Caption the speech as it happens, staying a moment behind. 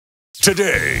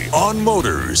Today on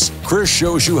Motorz, Chris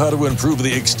shows you how to improve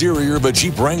the exterior of a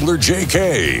Jeep Wrangler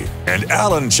JK. And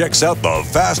Alan checks out the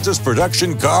fastest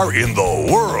production car in the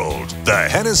world, the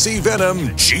Hennessy Venom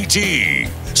GT.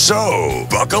 So,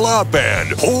 buckle up and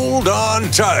hold on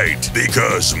tight,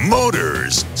 because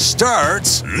Motorz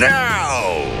starts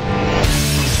now!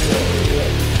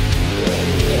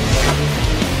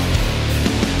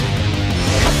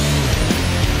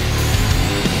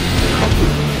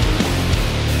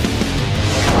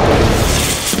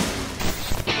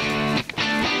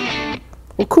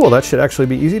 Well, cool, that should actually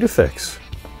be easy to fix.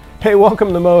 Hey,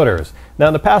 welcome to Motorz. Now,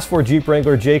 in the past 4 Jeep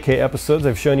Wrangler JK episodes,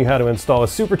 I've shown you how to install a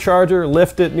supercharger,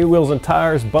 lift it, new wheels and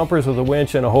tires, bumpers with a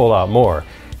winch, and a whole lot more.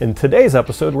 In today's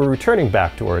episode, we're returning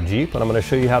back to our Jeep, and I'm going to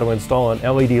show you how to install an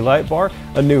LED light bar,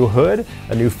 a new hood,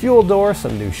 a new fuel door,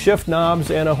 some new shift knobs,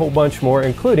 and a whole bunch more,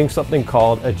 including something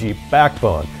called a Jeep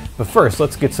backbone. But first,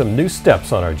 let's get some new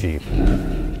steps on our Jeep.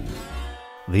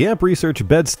 The Amp Research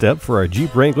bed step for our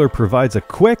Jeep Wrangler provides a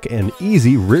quick and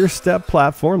easy rear step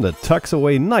platform that tucks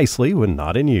away nicely when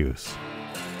not in use.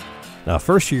 Now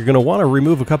first, you're going to want to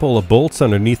remove a couple of bolts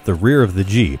underneath the rear of the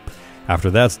Jeep.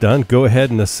 After that's done, go ahead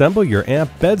and assemble your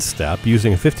Amp bed step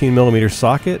using a 15mm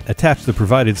socket, attach the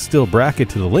provided steel bracket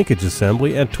to the linkage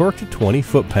assembly, and torque to 20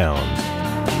 foot-pounds.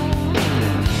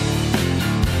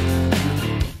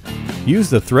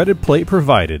 Use the threaded plate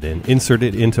provided and insert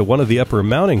it into one of the upper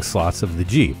mounting slots of the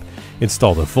Jeep.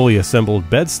 Install the fully assembled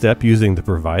bed step using the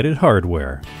provided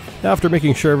hardware. After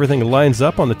making sure everything lines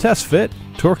up on the test fit,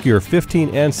 torque your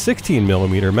 15 and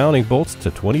 16mm mounting bolts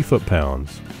to 20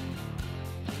 foot-pounds.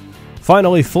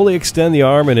 Finally, fully extend the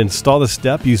arm and install the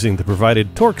step using the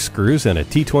provided torque screws and a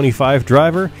T25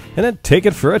 driver, and then take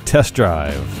it for a test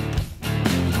drive.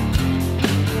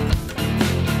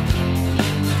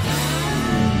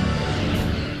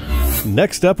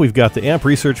 Next up, we've got the Amp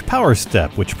Research Power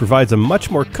Step, which provides a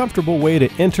much more comfortable way to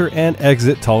enter and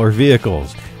exit taller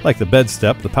vehicles. Like the bed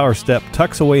step, the Power Step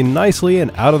tucks away nicely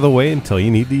and out of the way until you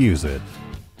need to use it.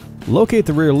 Locate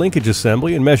the rear linkage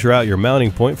assembly and measure out your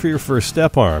mounting point for your first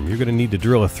step arm. You're going to need to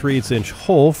drill a 3/8"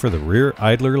 hole for the rear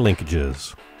idler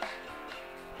linkages.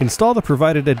 Install the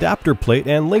provided adapter plate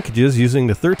and linkages using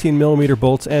the 13mm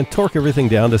bolts and torque everything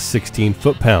down to 16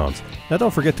 foot-pounds. Now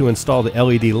don't forget to install the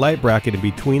LED light bracket in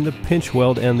between the pinch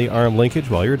weld and the arm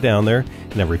linkage while you're down there,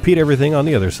 and then repeat everything on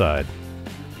the other side.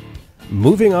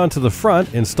 Moving on to the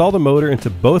front, install the motor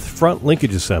into both front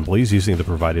linkage assemblies using the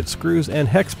provided screws and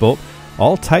hex bolt,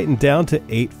 all tightened down to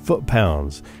 8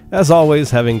 foot-pounds. As always,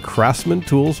 having Craftsman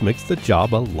tools makes the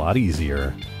job a lot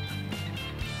easier.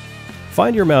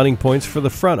 Find your mounting points for the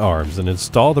front arms and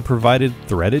install the provided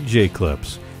threaded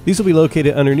J-clips. These will be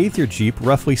located underneath your Jeep,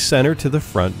 roughly center to the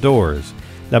front doors.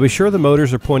 Now be sure the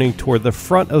motors are pointing toward the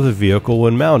front of the vehicle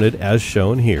when mounted, as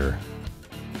shown here.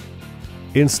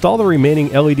 Install the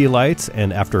remaining LED lights,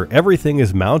 and after everything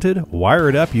is mounted, wire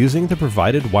it up using the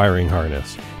provided wiring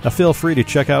harness. Now feel free to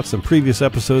check out some previous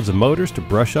episodes of Motorz to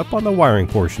brush up on the wiring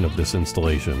portion of this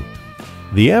installation.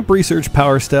 The Amp Research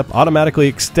Power Step automatically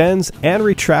extends and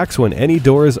retracts when any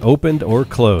door is opened or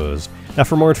closed. Now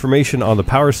for more information on the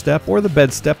Power Step or the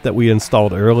bed step that we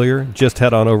installed earlier, just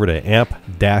head on over to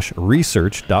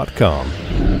amp-research.com.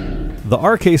 The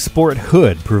RK Sport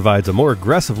Hood provides a more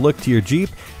aggressive look to your Jeep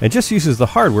and just uses the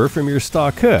hardware from your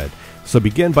stock hood. So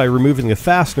begin by removing the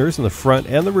fasteners in the front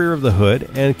and the rear of the hood,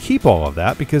 and keep all of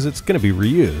that because it's going to be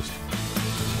reused.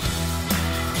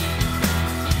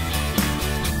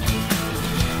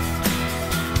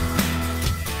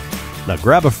 Now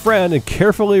grab a friend and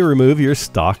carefully remove your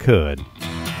stock hood.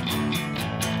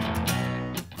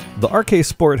 The RK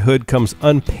Sport hood comes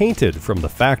unpainted from the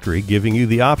factory, giving you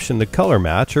the option to color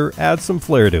match or add some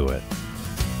flair to it.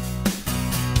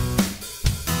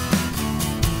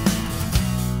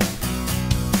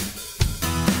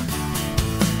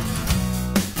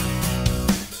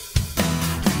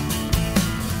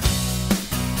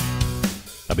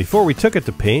 Now before we took it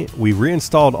to paint, we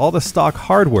reinstalled all the stock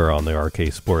hardware on the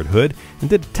RK Sport hood and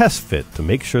did a test fit to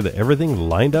make sure that everything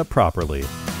lined up properly.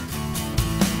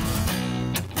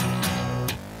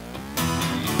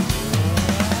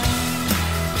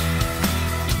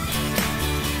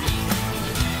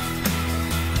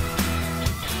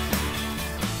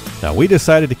 Now we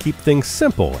decided to keep things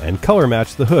simple and color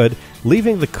match the hood,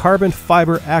 leaving the carbon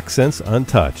fiber accents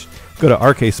untouched. Go to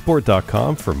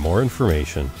rksport.com for more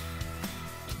information.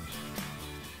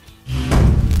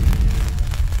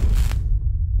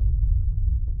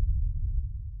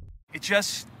 It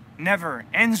just never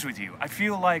ends with you. I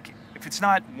feel like if it's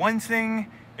not one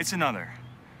thing, it's another.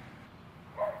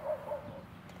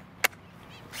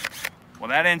 Well,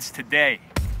 that ends today.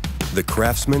 The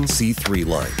Craftsman C3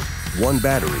 line. one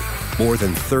battery, more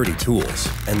than 30 tools,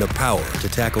 and the power to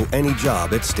tackle any job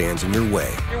that stands in your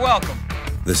way. You're welcome.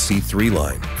 The C3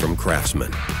 line from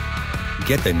Craftsman.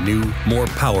 Get the new, more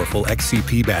powerful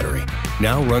XCP battery.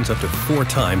 Now runs up to 4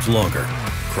 times longer.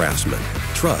 Craftsman.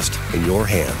 Trust in your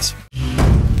hands.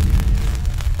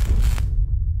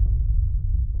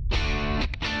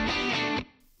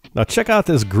 Now check out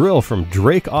this grill from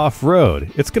Drake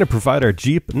Off-Road. It's going to provide our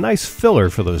Jeep a nice filler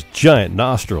for those giant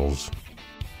nostrils.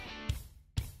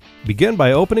 Begin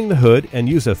by opening the hood and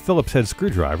use a Phillips head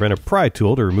screwdriver and a pry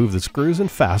tool to remove the screws and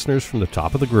fasteners from the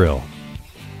top of the grill.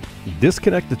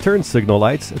 Disconnect the turn signal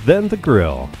lights, then the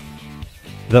grill.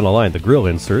 Then align the grill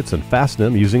inserts and fasten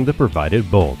them using the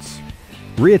provided bolts.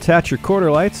 Reattach your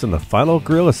corner lights and the final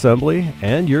grill assembly,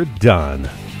 and you're done.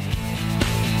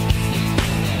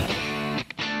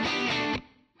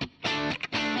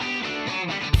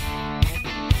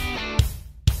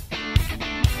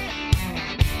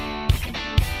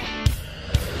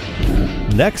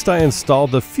 Next, I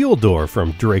installed the fuel door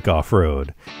from Drake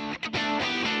Off-Road.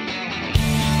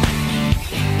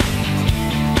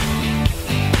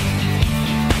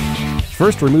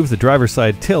 First, remove the driver's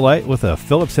side taillight with a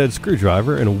Phillips head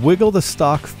screwdriver and wiggle the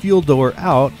stock fuel door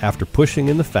out after pushing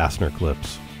in the fastener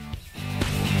clips.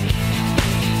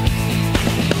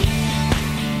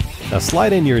 Now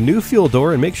slide in your new fuel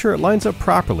door and make sure it lines up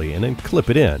properly, and then clip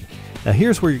it in. Now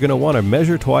here's where you're going to want to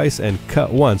measure twice and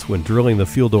cut once when drilling the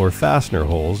fuel door fastener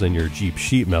holes in your Jeep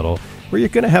sheet metal, or you're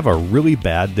going to have a really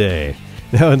bad day.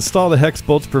 Now install the hex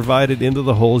bolts provided into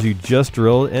the holes you just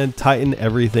drilled and tighten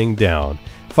everything down.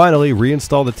 Finally,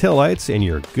 reinstall the taillights and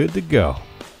you're good to go.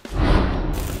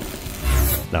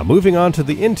 Now moving on to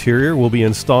the interior, we'll be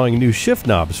installing new shift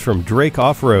knobs from Drake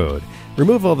Off-Road.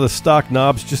 Removal of the stock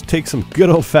knobs just takes some good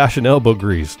old-fashioned elbow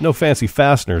grease. No fancy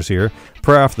fasteners here.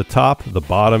 Pry off the top, the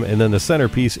bottom, and then the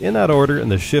centerpiece in that order, and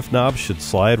the shift knob should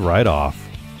slide right off.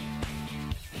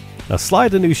 Now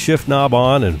slide the new shift knob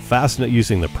on and fasten it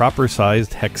using the proper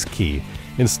sized hex key.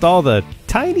 Install the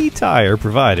tiny tire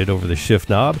provided over the shift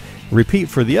knob. Repeat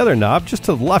for the other knob just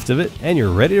to the left of it, and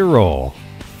you're ready to roll.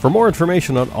 For more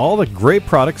information on all the great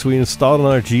products we installed on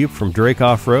our Jeep from Drake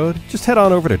Off-Road, just head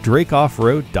on over to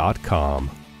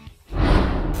drakeoffroad.com.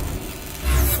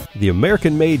 The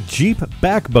American-made Jeep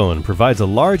Backbone provides a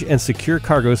large and secure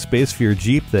cargo space for your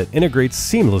Jeep that integrates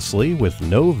seamlessly with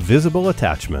no visible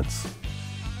attachments.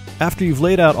 After you've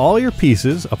laid out all your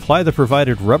pieces, apply the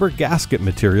provided rubber gasket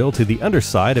material to the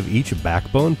underside of each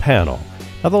backbone panel.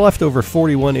 Now the leftover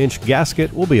 41-inch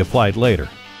gasket will be applied later.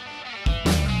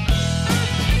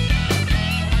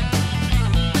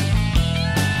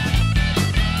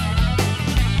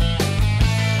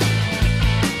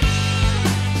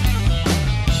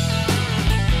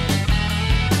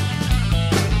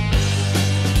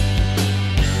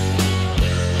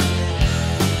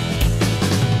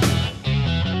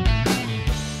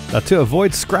 Now to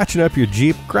avoid scratching up your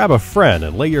Jeep, grab a friend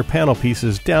and lay your panel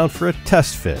pieces down for a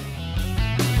test fit.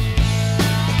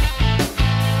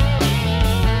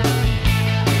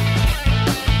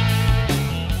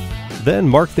 Then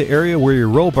mark the area where your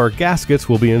roll bar gaskets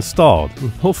will be installed.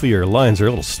 Hopefully your lines are a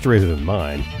little straighter than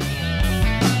mine.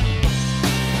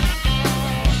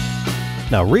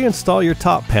 Now reinstall your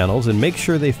top panels and make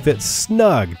sure they fit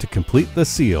snug to complete the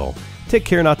seal. Take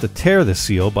care not to tear the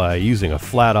seal by using a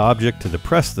flat object to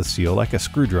depress the seal like a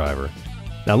screwdriver.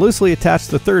 Now loosely attach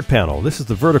the third panel, this is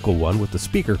the vertical one with the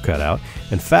speaker cutout,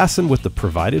 and fasten with the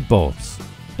provided bolts.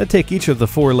 Then take each of the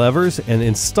 4 levers and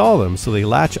install them so they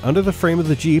latch under the frame of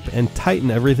the Jeep and tighten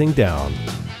everything down.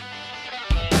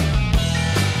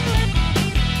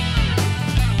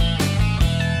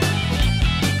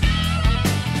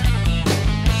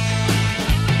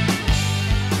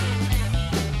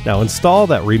 Now install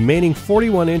that remaining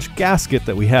 41-inch gasket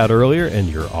that we had earlier and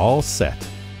you're all set.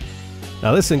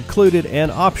 Now this included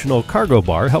an optional cargo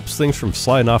bar, helps things from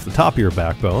sliding off the top of your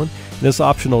backbone. This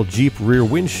optional Jeep rear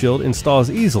windshield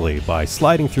installs easily by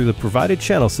sliding through the provided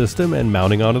channel system and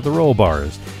mounting onto the roll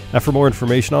bars. Now for more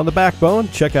information on the backbone,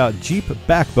 check out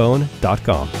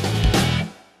jeepbackbone.com.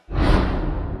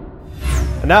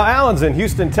 And now Alan's in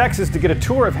Houston, Texas to get a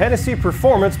tour of Hennessy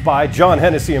Performance by John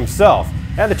Hennessy himself,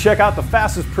 and to check out the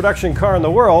fastest production car in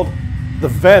the world, the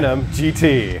Venom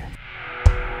GT.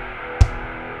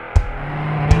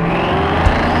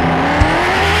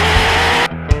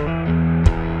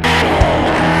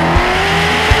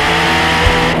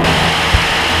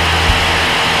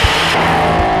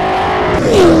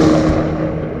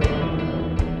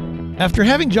 After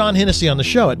having John Hennessy on the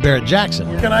show at Barrett-Jackson.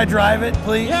 Can I drive it,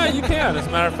 please? Yeah, you can, as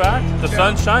a matter of fact. The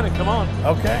sun's shining, come on.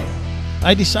 Okay.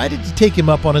 I decided to take him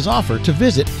up on his offer to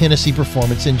visit Hennessy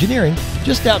Performance Engineering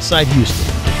just outside Houston.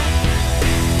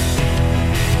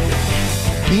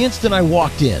 The instant I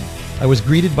walked in, I was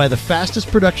greeted by the fastest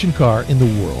production car in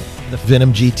the world, the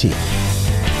Venom GT.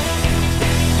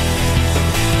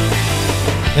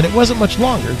 And it wasn't much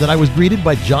longer that I was greeted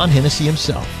by John Hennessy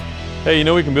himself. Hey, you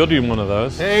know we can build you one of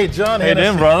those. Hey, John Hey, Hennessy.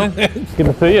 Dan, brother. Good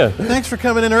to see you. Thanks for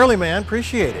coming in early, man.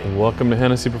 Appreciate it. Welcome to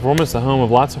Hennessy Performance, the home of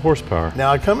lots of horsepower.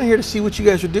 Now, I come in here to see what you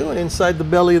guys are doing inside the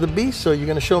belly of the beast, so you're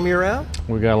going to show me around?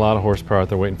 We got a lot of horsepower out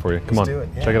there waiting for you. Come on, do it.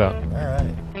 Yeah. check it out. All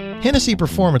right. Hennessy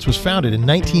Performance was founded in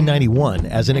 1991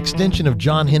 as an extension of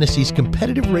John Hennessy's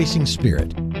competitive racing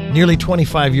spirit. Nearly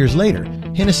 25 years later,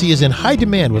 Hennessy is in high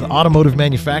demand with automotive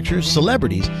manufacturers,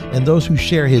 celebrities, and those who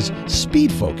share his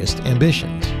speed-focused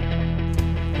ambitions.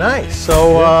 Nice.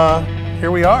 So here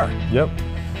we are. Yep.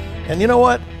 And you know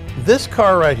what? This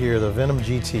car right here, the Venom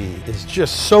GT, is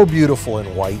just so beautiful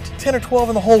in white. 10 or 12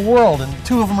 in the whole world, and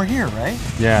 2 of them are here, right?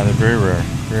 Yeah, they're very rare,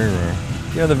 very rare.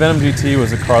 Yeah, the Venom GT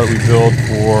was a car that we built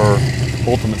for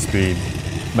ultimate speed,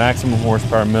 maximum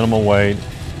horsepower, minimal weight.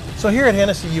 So here at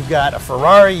Hennessy, you've got a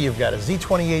Ferrari, you've got a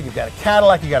Z28, you've got a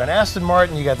Cadillac, you've got an Aston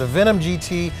Martin, you've got the Venom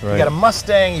GT, Right. you've got a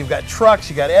Mustang, you've got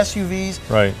trucks, you've got SUVs.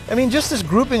 Right. I mean, just this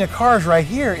grouping of cars right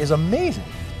here is amazing.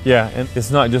 Yeah, and it's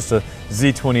not just a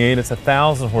Z28, it's a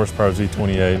 1,000 horsepower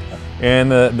Z28.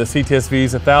 And the CTSV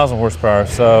is 1,000 horsepower.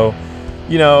 So,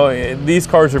 you know, these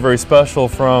cars are very special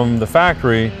from the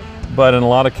factory, but in a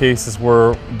lot of cases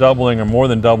we're doubling or more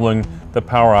than doubling the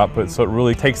power output, so it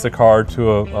really takes the car to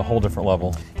a whole different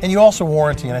level. And you also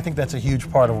warranty, and I think that's a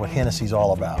huge part of what Hennessy's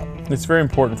all about. It's very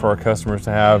important for our customers to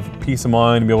have peace of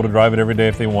mind, to be able to drive it every day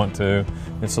if they want to,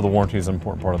 and so the warranty is an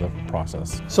important part of the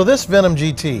process. So this Venom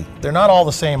GT, they're not all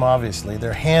the same, obviously.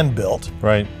 They're hand-built.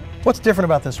 Right. What's different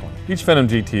about this one? Each Venom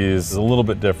GT is a little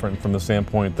bit different from the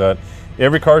standpoint that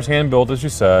every car is hand-built, as you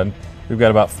said. We've got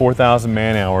about 4,000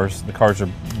 man-hours. The cars are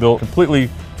built completely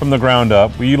from the ground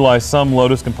up. We utilize some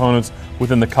Lotus components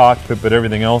within the cockpit, but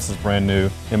everything else is brand new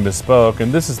and bespoke.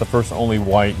 And this is the first and only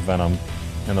white Venom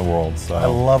in the world. So I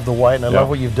love the white, and I love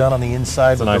what you've done on the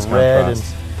inside with nice the red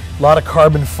contrast. and a lot of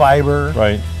carbon fiber.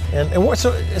 Right.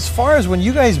 So as far as when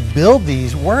you guys build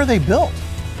these, where are they built?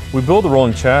 We build the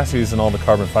rolling chassis, and all the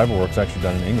carbon fiber work is actually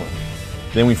done in England.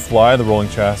 Then we fly the rolling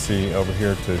chassis over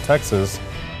here to Texas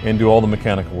and do all the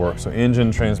mechanical work. So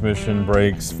engine, transmission,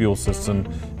 brakes, fuel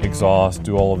system, exhaust,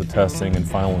 do all of the testing and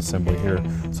final assembly here.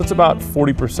 So it's about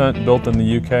 40% built in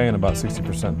the UK and about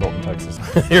 60% built in Texas.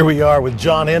 Here we are with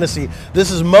John Hennessy.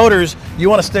 This is Motorz. You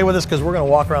want to stay with us because we're going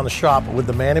to walk around the shop with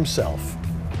the man himself.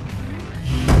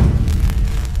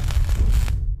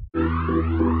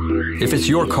 If it's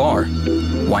your car,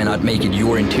 why not make it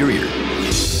your interior?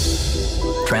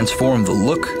 Transform the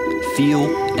look,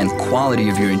 feel, and quality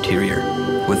of your interior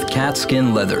with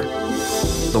CatSkin Leather,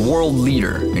 the world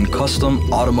leader in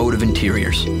custom automotive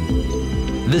interiors.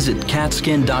 Visit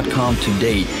catskin.com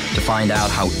today to find out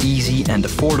how easy and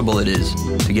affordable it is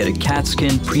to get a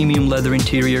CatSkin premium leather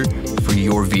interior for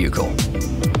your vehicle.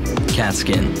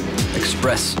 CatSkin.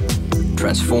 Express.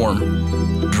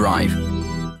 Transform. Drive.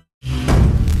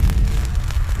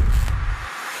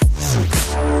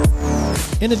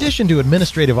 In addition to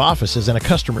administrative offices and a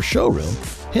customer showroom,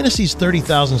 Hennessy's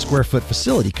 30,000 square foot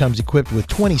facility comes equipped with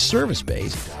 20 service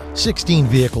bays, 16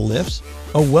 vehicle lifts,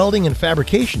 a welding and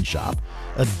fabrication shop,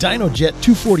 a Dynojet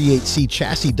 248C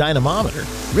chassis dynamometer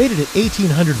rated at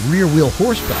 1,800 rear wheel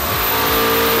horsepower.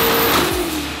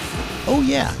 Oh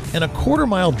yeah, and a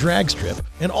quarter-mile drag strip,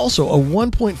 and also a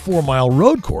 1.4-mile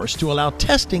road course to allow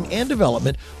testing and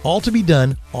development, all to be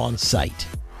done on site.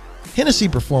 Hennessy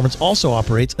Performance also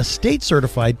operates a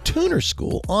state-certified tuner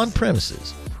school on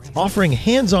premises, offering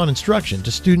hands-on instruction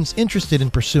to students interested in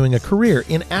pursuing a career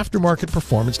in aftermarket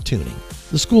performance tuning.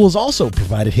 The school has also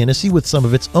provided Hennessy with some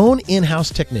of its own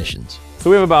in-house technicians. So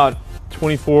we have about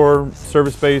 24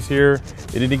 service bays here.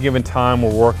 At any given time,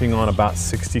 we're working on about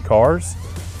 60 cars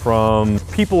from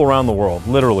people around the world,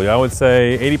 literally. I would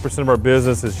say 80% of our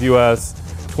business is US,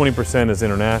 20% is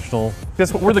international.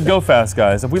 Guess what? We're the go fast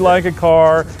guys. If we like a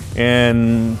car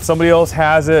and somebody else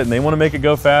has it and they want to make it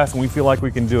go fast and we feel like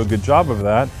we can do a good job of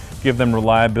that, give them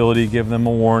reliability, give them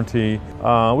a warranty.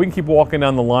 We can keep walking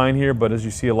down the line here, but as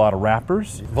you see, a lot of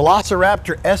Raptors.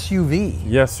 Velociraptor SUV.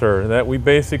 Yes, sir. That we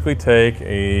basically take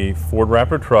a Ford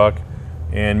Raptor truck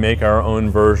and make our own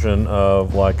version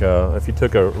of like if you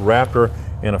took a Raptor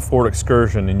and a Ford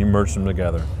Excursion and you merged them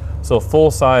together. So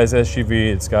full-size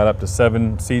SUV, it's got up to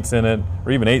 7 seats in it,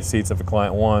 or even 8 seats if a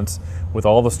client wants, with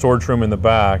all the storage room in the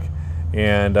back,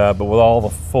 and but with all the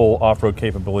full off-road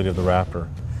capability of the Raptor.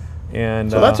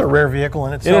 And so that's a rare vehicle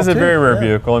in itself. It is a too. very rare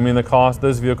vehicle. I mean,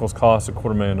 those vehicles cost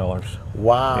 $250,000.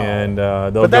 Wow. And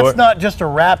but that's not just a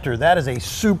Raptor. That is a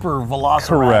super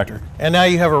Velociraptor. Correct. And now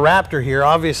you have a Raptor here.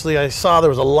 Obviously, I saw there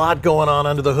was a lot going on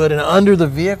under the hood and under the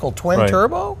vehicle. Twin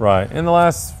turbo? Right. In the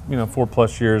last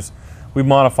 4+ years, we've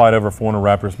modified over 400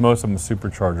 Raptors, most of them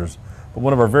superchargers. But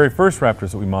one of our very first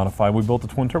Raptors that we modified, we built a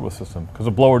twin turbo system because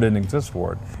a blower didn't exist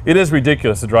for it. It is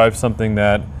ridiculous to drive something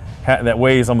that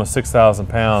weighs almost 6,000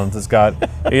 pounds. It's got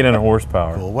 800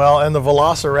 horsepower. Cool. Well, and the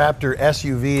Velociraptor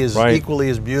SUV is equally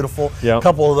as beautiful. Yep. A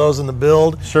couple of those in the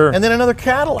build. Sure. And then another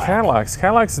Cadillac. Cadillacs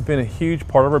has been a huge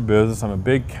part of our business. I'm a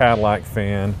big Cadillac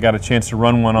fan. Got a chance to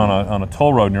run one on a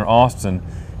toll road near Austin,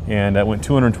 and it went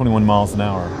 221 miles an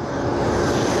hour.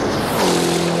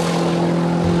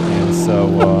 So,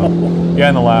 yeah,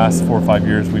 in the last 4 or 5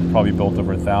 years, we've probably built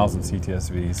over 1,000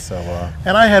 CTSVs. So,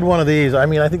 and I had one of these. I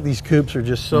mean, I think these coupes are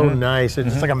just so nice. It's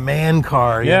just like a man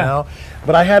car, you know?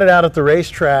 But I had it out at the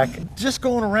racetrack, just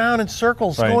going around in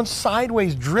circles, going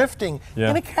sideways, drifting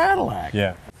in a Cadillac.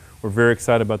 Yeah. We're very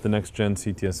excited about the next gen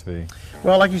CTSV.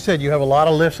 Well, like you said, you have a lot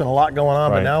of lifts and a lot going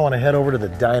on, but now I want to head over to the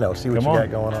dyno, see what you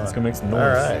got going on. Let's go make some noise.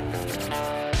 All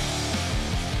right.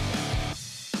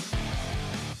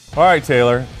 All right,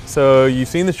 Taylor. So you've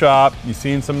seen the shop, you've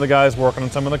seen some of the guys working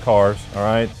on some of the cars, all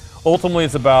right? Ultimately,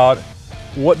 it's about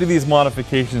what do these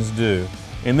modifications do?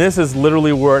 And this is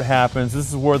literally where it happens. This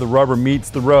is where the rubber meets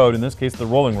the road, in this case, the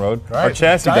rolling road, our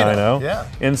chassis dyno. Yeah.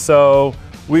 And so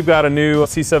we've got a new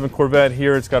C7 Corvette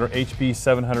here. It's got our HB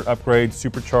 700 upgrade,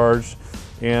 supercharged,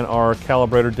 and our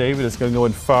calibrator, David, is going to go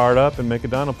and fire it up and make a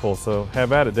dyno pull. So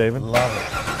have at it, David. Love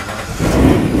it.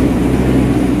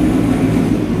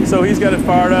 So he's got it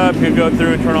fired up. He'll go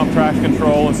through and turn off traction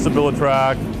control and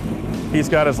StabiliTrak. He's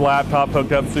got his laptop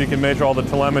hooked up so he can measure all the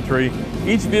telemetry.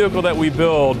 Each vehicle that we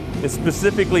build is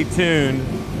specifically tuned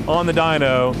on the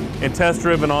dyno and test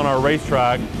driven on our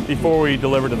racetrack before we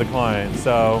deliver to the client.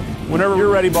 So whenever you're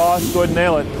ready, boss, go ahead and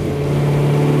nail it.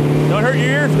 Don't hurt your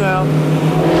ears now.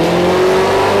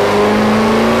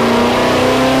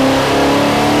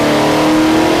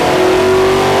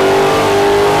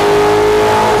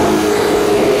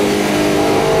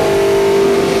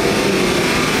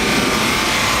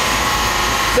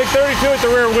 At the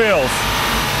rear wheels.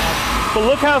 But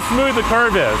look how smooth the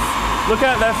curve is. Look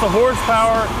at that's the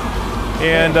horsepower,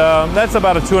 and that's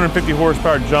about a 250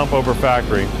 horsepower jump over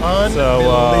factory.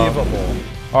 Unbelievable.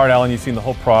 All right, Alan, you've seen the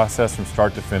whole process from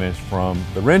start to finish, from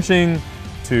the wrenching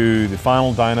to the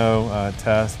final dyno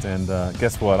test, and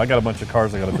guess what? I got a bunch of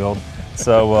cars I got to build.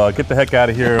 So get the heck out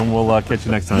of here, and we'll catch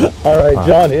you next time. All right,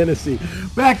 John Hennessy.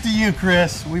 Back to you,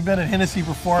 Chris. We've been at Hennessy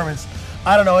Performance.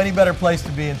 I don't know any better place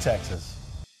to be in Texas.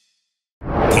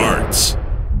 Parts,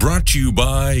 brought to you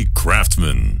by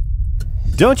Craftsman.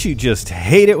 Don't you just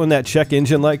hate it when that check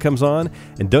engine light comes on?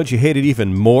 And don't you hate it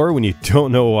even more when you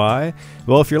don't know why?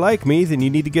 Well, if you're like me, then you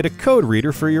need to get a code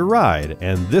reader for your ride,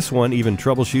 and this one even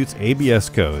troubleshoots ABS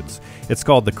codes. It's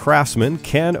called the Craftsman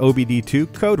CAN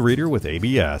OBD2 code reader with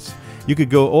ABS. You could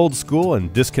go old school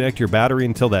and disconnect your battery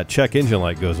until that check engine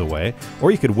light goes away,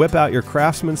 or you could whip out your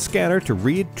Craftsman scanner to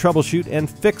read, troubleshoot, and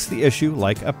fix the issue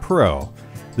like a pro.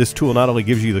 This tool not only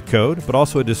gives you the code, but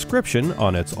also a description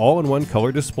on its all-in-one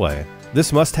color display.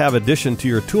 This must-have addition to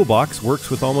your toolbox works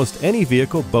with almost any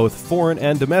vehicle, both foreign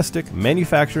and domestic,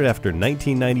 manufactured after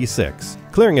 1996.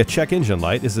 Clearing a check engine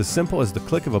light is as simple as the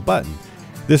click of a button.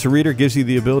 This reader gives you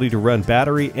the ability to run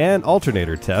battery and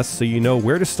alternator tests so you know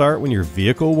where to start when your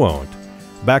vehicle won't.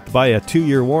 Backed by a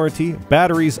 2-year warranty,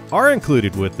 batteries are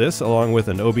included with this, along with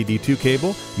an OBD2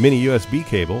 cable, mini USB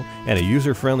cable, and a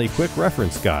user-friendly quick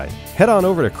reference guide. Head on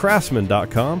over to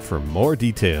craftsman.com for more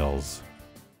details.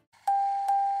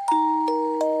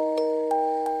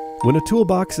 When a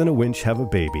toolbox and a winch have a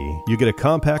baby, you get a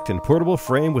compact and portable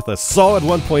frame with a solid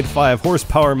 1.5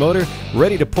 horsepower motor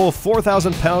ready to pull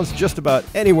 4,000 pounds just about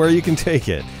anywhere you can take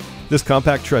it. This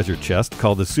compact treasure chest,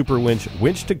 called the Super Winch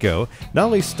Winch to Go, not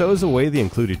only stows away the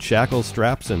included shackles,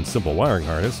 straps, and simple wiring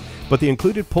harness, but the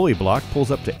included pulley block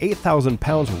pulls up to 8,000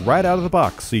 pounds right out of the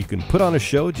box, so you can put on a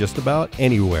show just about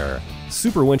anywhere.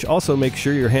 Super Winch also makes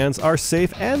sure your hands are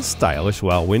safe and stylish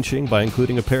while winching by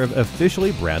including a pair of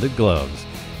officially branded gloves.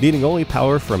 Needing only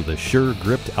power from the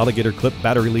sure-gripped alligator clip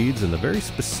battery leads and the very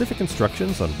specific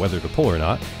instructions on whether to pull or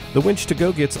not, the Winch to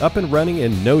Go gets up and running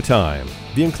in no time.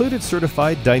 The included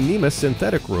certified Dyneema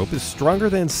synthetic rope is stronger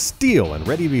than steel and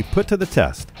ready to be put to the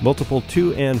test. Multiple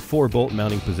 2 and 4 bolt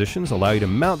mounting positions allow you to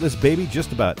mount this baby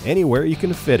just about anywhere you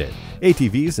can fit it.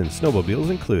 ATVs and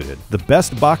snowmobiles included. The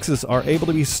best boxes are able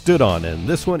to be stood on, and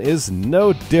this one is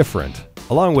no different.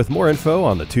 Along with more info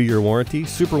on the 2-year warranty,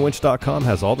 superwinch.com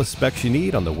has all the specs you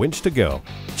need on the winch to go.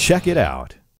 Check it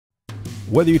out.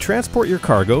 Whether you transport your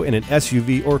cargo in an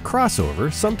SUV or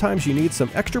crossover, sometimes you need some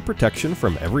extra protection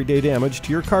from everyday damage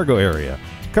to your cargo area.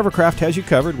 Covercraft has you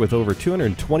covered with over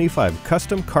 225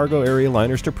 custom cargo area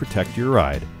liners to protect your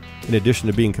ride. In addition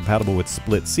to being compatible with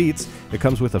split seats, it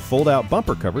comes with a fold-out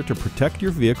bumper cover to protect your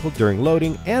vehicle during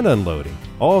loading and unloading.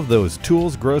 All of those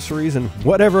tools, groceries, and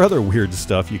whatever other weird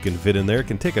stuff you can fit in there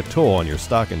can take a toll on your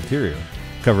stock interior.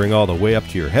 Covering all the way up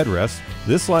to your headrest,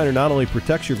 this liner not only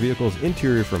protects your vehicle's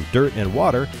interior from dirt and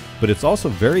water, but it's also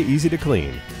very easy to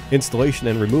clean. Installation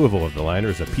and removal of the liner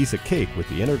is a piece of cake with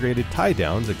the integrated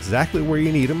tie-downs exactly where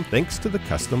you need them thanks to the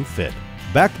custom fit.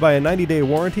 Backed by a 90-day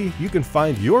warranty, you can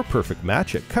find your perfect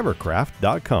match at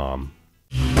covercraft.com.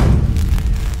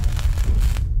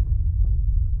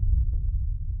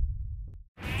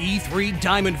 E3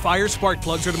 Diamond Fire spark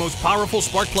plugs are the most powerful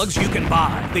spark plugs you can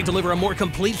buy. They deliver a more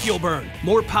complete fuel burn,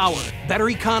 more power, better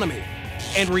economy,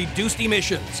 and reduced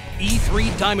emissions.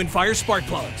 E3 Diamond Fire spark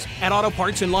plugs at auto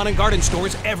parts and lawn and garden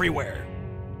stores everywhere.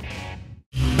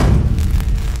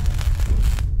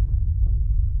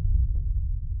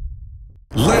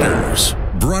 Letters,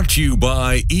 brought to you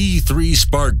by E3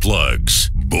 Spark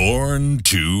Plugs, born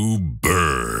to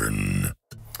burn.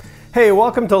 Hey,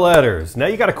 welcome to Letters. Now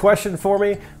you got a question for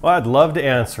me? Well, I'd love to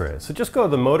answer it. So just go to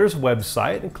the Motorz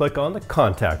website and click on the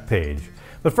contact page.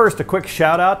 But first, a quick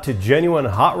shout out to Genuine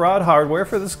Hot Rod Hardware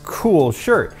for this cool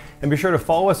shirt. And be sure to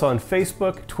follow us on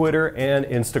Facebook, Twitter, and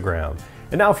Instagram.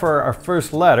 And now for our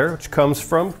first letter, which comes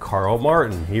from Carl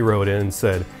Martin. He wrote in and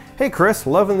said, "Hey Chris,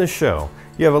 loving the show.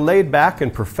 You have a laid-back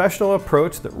and professional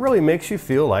approach that really makes you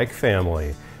feel like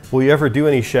family. Will you ever do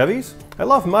any Chevys? I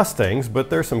love Mustangs, but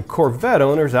there's some Corvette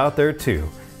owners out there too.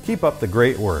 Keep up the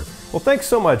great work." Well, thanks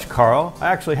so much, Carl. I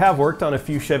actually have worked on a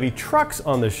few Chevy trucks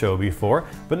on the show before,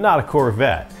 but not a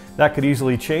Corvette. That could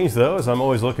easily change though, as I'm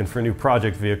always looking for new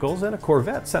project vehicles, and a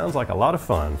Corvette sounds like a lot of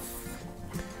fun.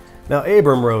 Now,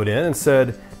 Abram wrote in and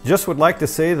said, "Just would like to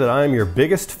say that I'm your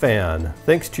biggest fan.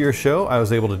 Thanks to your show, I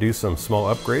was able to do some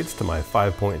small upgrades to my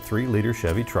 5.3-liter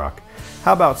Chevy truck.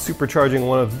 How about supercharging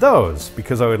one of those?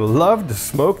 Because I would love to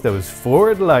smoke those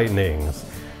Ford Lightnings."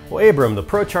 Well, Abram, the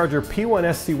ProCharger P1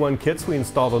 SC1 kits we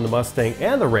installed on the Mustang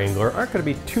and the Wrangler aren't going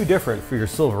to be too different for your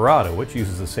Silverado, which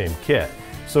uses the same kit.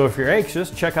 So if you're anxious,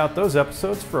 check out those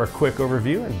episodes for a quick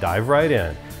overview and dive right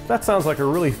in. That sounds like a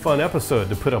really fun episode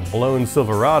to put a blown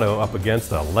Silverado up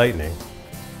against a Lightning.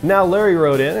 Now Larry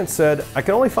wrote in and said, "I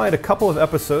can only find a couple of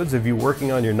episodes of you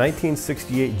working on your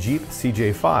 1968 Jeep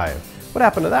CJ5. What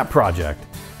happened to that project?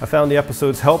 I found the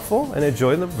episodes helpful and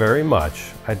enjoyed them very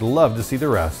much. I'd love to see the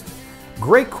rest."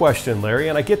 Great question, Larry,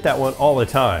 and I get that one all the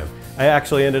time. I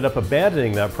actually ended up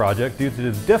abandoning that project due to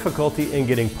the difficulty in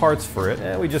getting parts for it,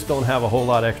 and we just don't have a whole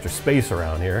lot of extra space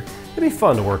around here. It'd be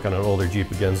fun to work on an older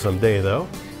Jeep again someday though.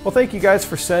 Well, thank you guys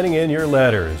for sending in your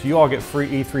letters. You all get free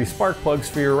E3 spark plugs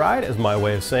for your ride as my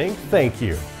way of saying thank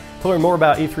you. To learn more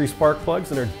about E3 spark plugs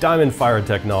and their Diamond Fire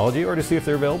technology, or to see if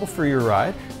they're available for your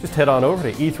ride, just head on over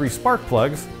to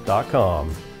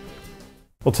e3sparkplugs.com.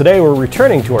 Well, today we're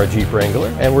returning to our Jeep Wrangler,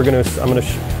 and I'm gonna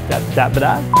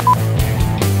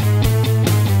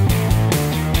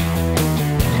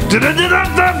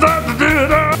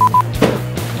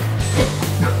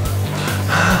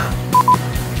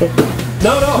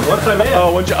No, what's I meant?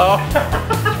 Oh,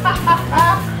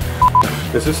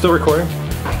 Is this still recording?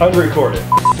 Unrecorded.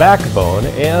 Backbone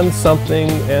and something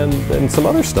and some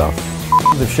other stuff.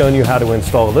 They've shown you how to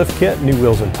install a lift kit, new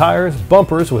wheels and tires,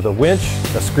 bumpers with a winch,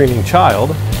 a screaming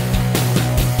child,